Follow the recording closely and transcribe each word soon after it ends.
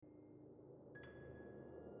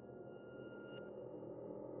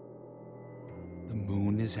The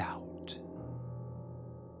moon is out.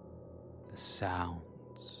 The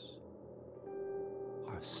sounds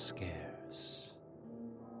are scarce.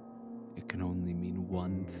 It can only mean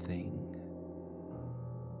one thing.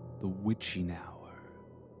 The witching hour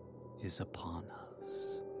is upon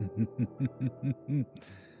us.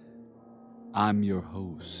 I'm your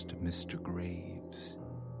host, Mr. Graves.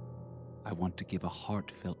 I want to give a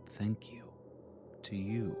heartfelt thank you to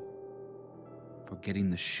you for getting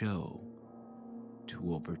the show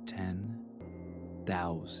to over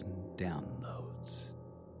 10,000 downloads.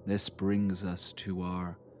 This brings us to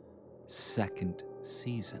our second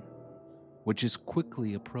season, which is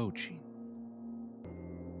quickly approaching.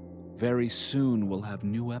 Very soon we'll have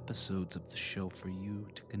new episodes of the show for you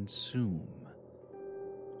to consume.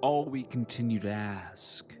 All we continue to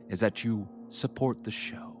ask is that you support the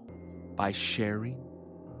show by sharing,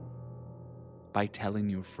 by telling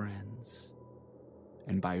your friends,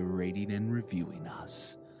 and by rating and reviewing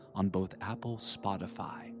us on both Apple,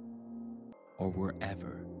 Spotify, or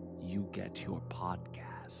wherever you get your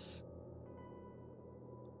podcasts.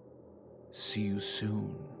 See you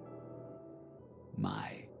soon,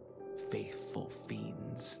 my faithful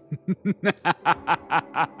fiends.